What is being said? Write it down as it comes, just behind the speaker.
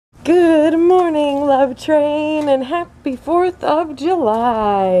Good morning, love train, and happy 4th of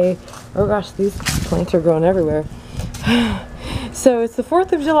July. Oh gosh, these plants are growing everywhere. So it's the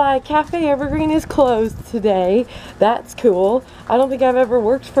 4th of July. Cafe Evergreen is closed today. That's cool. I don't think I've ever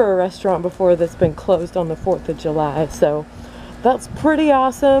worked for a restaurant before that's been closed on the 4th of July, so that's pretty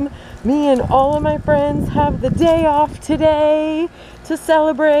awesome. Me and all of my friends have the day off today to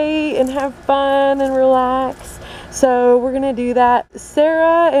celebrate and have fun and relax. So we're gonna do that.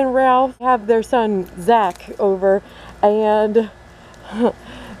 Sarah and Ralph have their son Zach over, and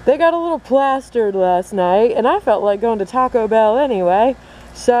they got a little plastered last night, and I felt like going to Taco Bell anyway.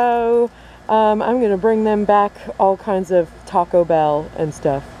 So I'm gonna bring them back all kinds of Taco Bell and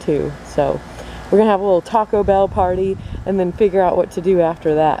stuff too. So we're gonna have a little Taco Bell party and then figure out what to do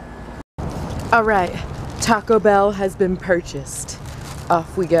after that. All right, Taco Bell has been purchased.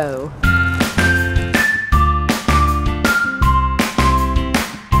 Off we go.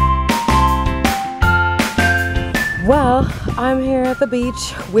 Well, I'm here at the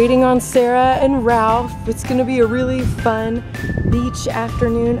beach waiting on Sarah and Ralph. It's gonna be a really fun beach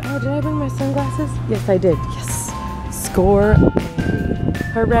afternoon. Oh, did I bring my sunglasses? Yes, I did. Yes. Score.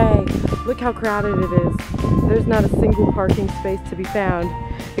 Hooray. Look how crowded it is. There's not a single parking space to be found,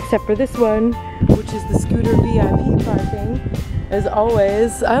 except for this one, which is the scooter VIP parking. As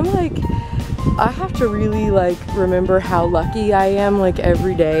always, I have to really remember how lucky I am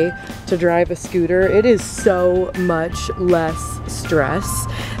every day to drive a scooter. It is so much less stress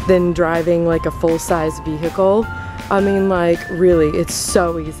than driving a full-size vehicle. I mean, really, it's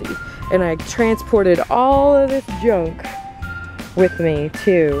so easy. And I transported all of this junk with me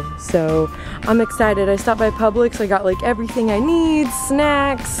too, so I'm excited. I stopped by Publix. I got everything I need,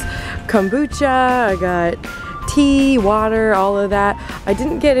 snacks, kombucha, I got tea, water, all of that. I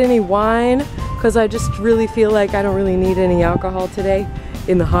didn't get any wine because I just really feel like I don't really need any alcohol today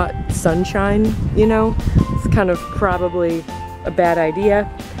in the hot sunshine, you know? It's kind of probably a bad idea,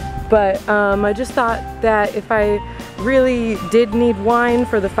 but I just thought that if I really did need wine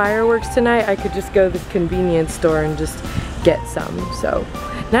for the fireworks tonight, I could just go to this convenience store and just get some. So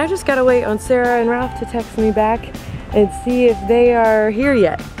now I just gotta wait on Sarah and Ralph to text me back and see if they are here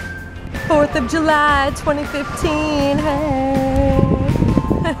yet. 4th of July 2015, hey!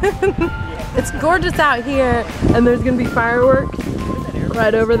 It's gorgeous out here, and there's gonna be fireworks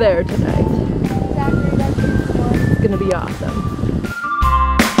right over there tonight. It's gonna be awesome.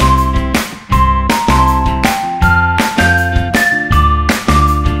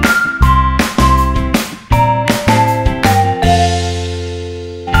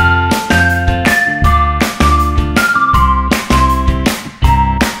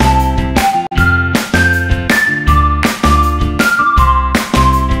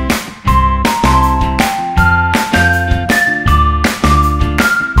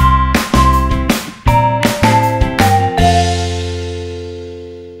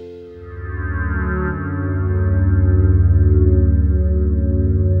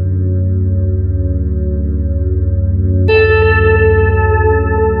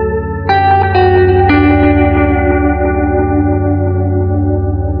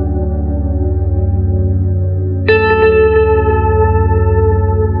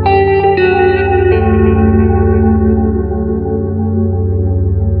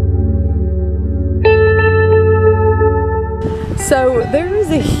 So there is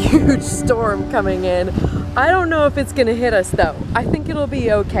a huge storm coming in. I don't know if it's gonna hit us though. I think it'll be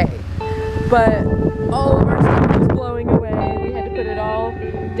okay. But all of our stuff was blowing away. We had to put it all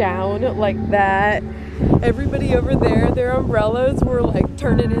down like that. Everybody over there, their umbrellas were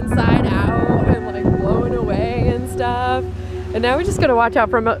turning inside out and blowing away and stuff. And now we just gotta watch out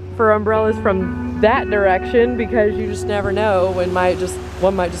for umbrellas from that direction, because you just never know when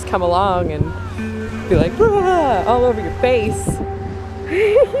one might just come along and be all over your face.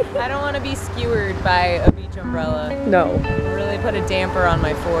 I don't want to be skewered by a beach umbrella. No. Really put a damper on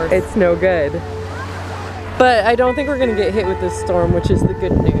my force. It's no good. But I don't think we're gonna get hit with this storm, which is the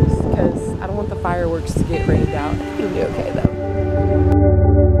good news, because I don't want the fireworks to get rained out. It'll be okay though.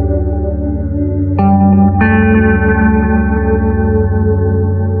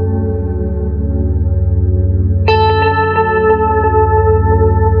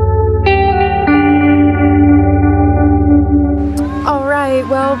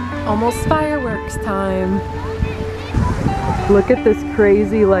 Well, almost fireworks time. Look at this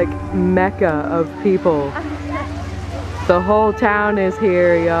crazy mecca of people. The whole town is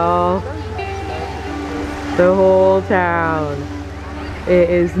here, y'all. The whole town. It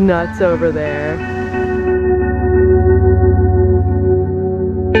is nuts over there.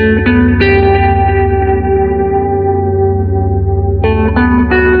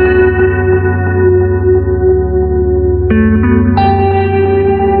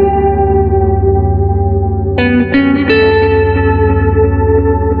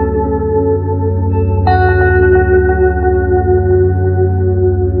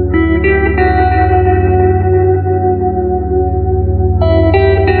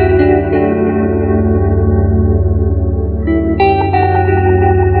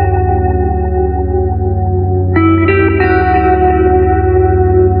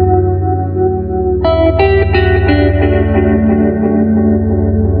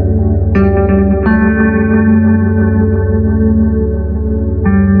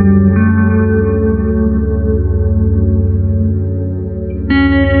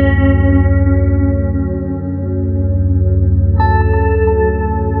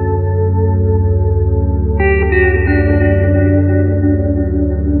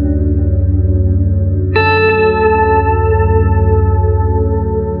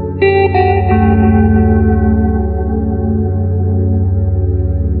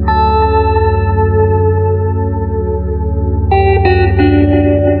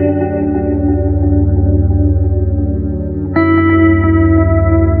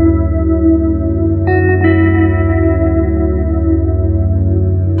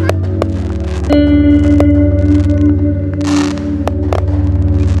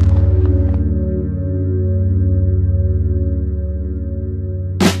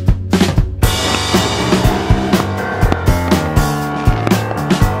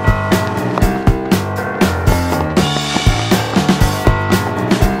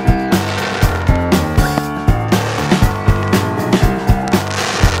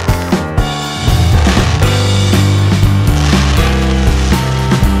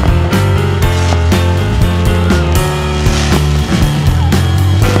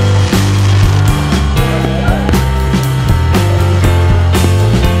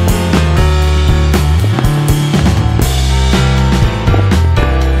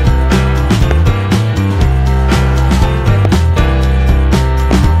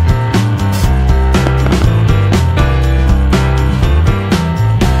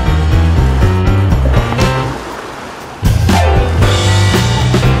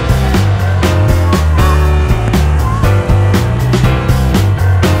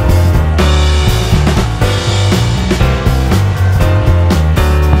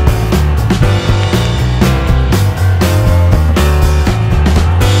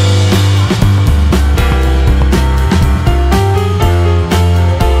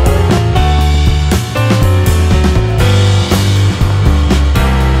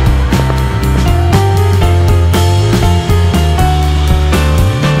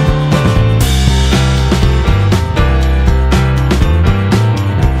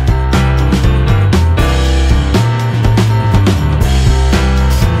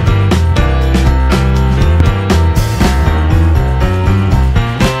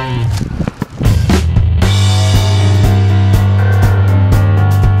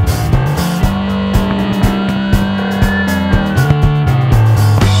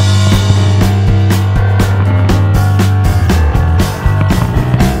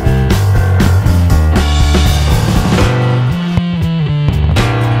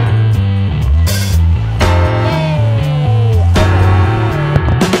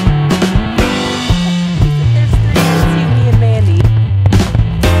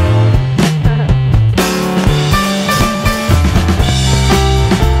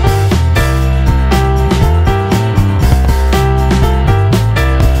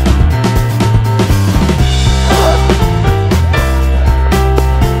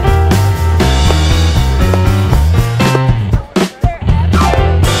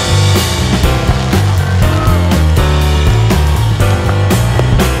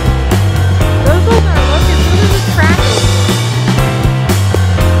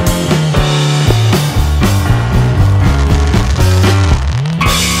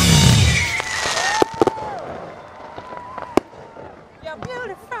 You're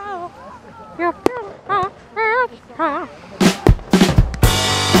beautiful. You're beautiful. Beautiful.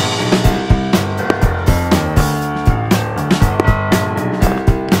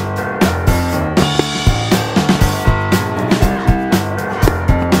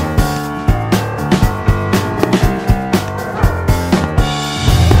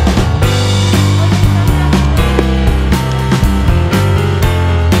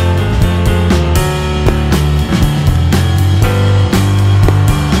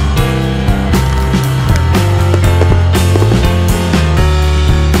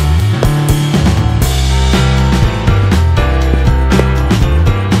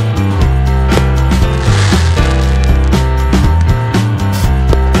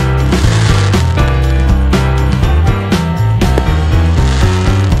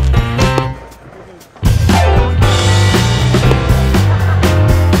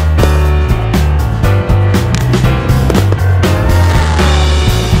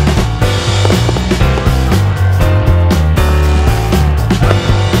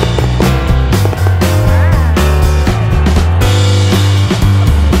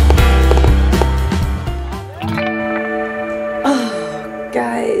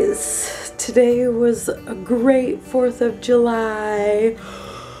 Guys, today was a great 4th of July.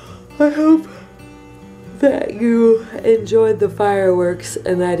 I hope that you enjoyed the fireworks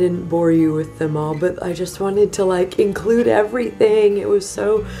and I didn't bore you with them all, but I just wanted to like include everything. It was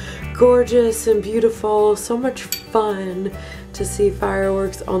so gorgeous and beautiful, so much fun to see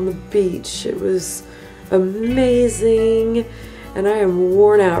fireworks on the beach. It was amazing, and I am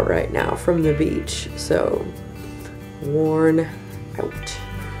worn out right now from the beach, so worn out.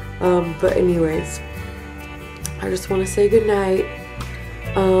 But anyways, I just want to say good night.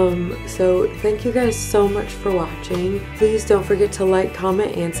 So thank you guys so much for watching. Please don't forget to like,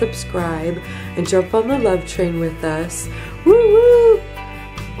 comment, and subscribe, and jump on the love train with us. Woo woo!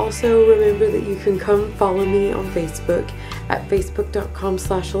 Also remember that you can come follow me on Facebook at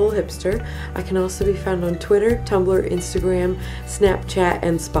facebook.com/Lilhpster. I can also be found on Twitter, Tumblr, Instagram, Snapchat,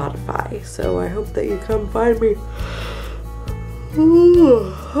 and Spotify. So I hope that you come find me.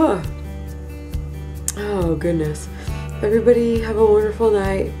 Oh goodness. Everybody have a wonderful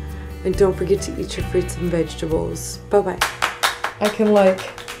night, and don't forget to eat your fruits and vegetables. Bye bye. I can like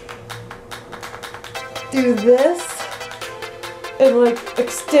do this and like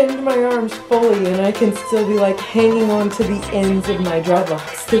extend my arms fully, and I can still be like hanging on to the ends of my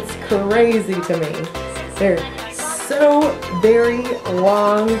dreadlocks. It's crazy to me. They're so very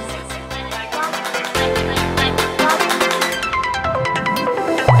long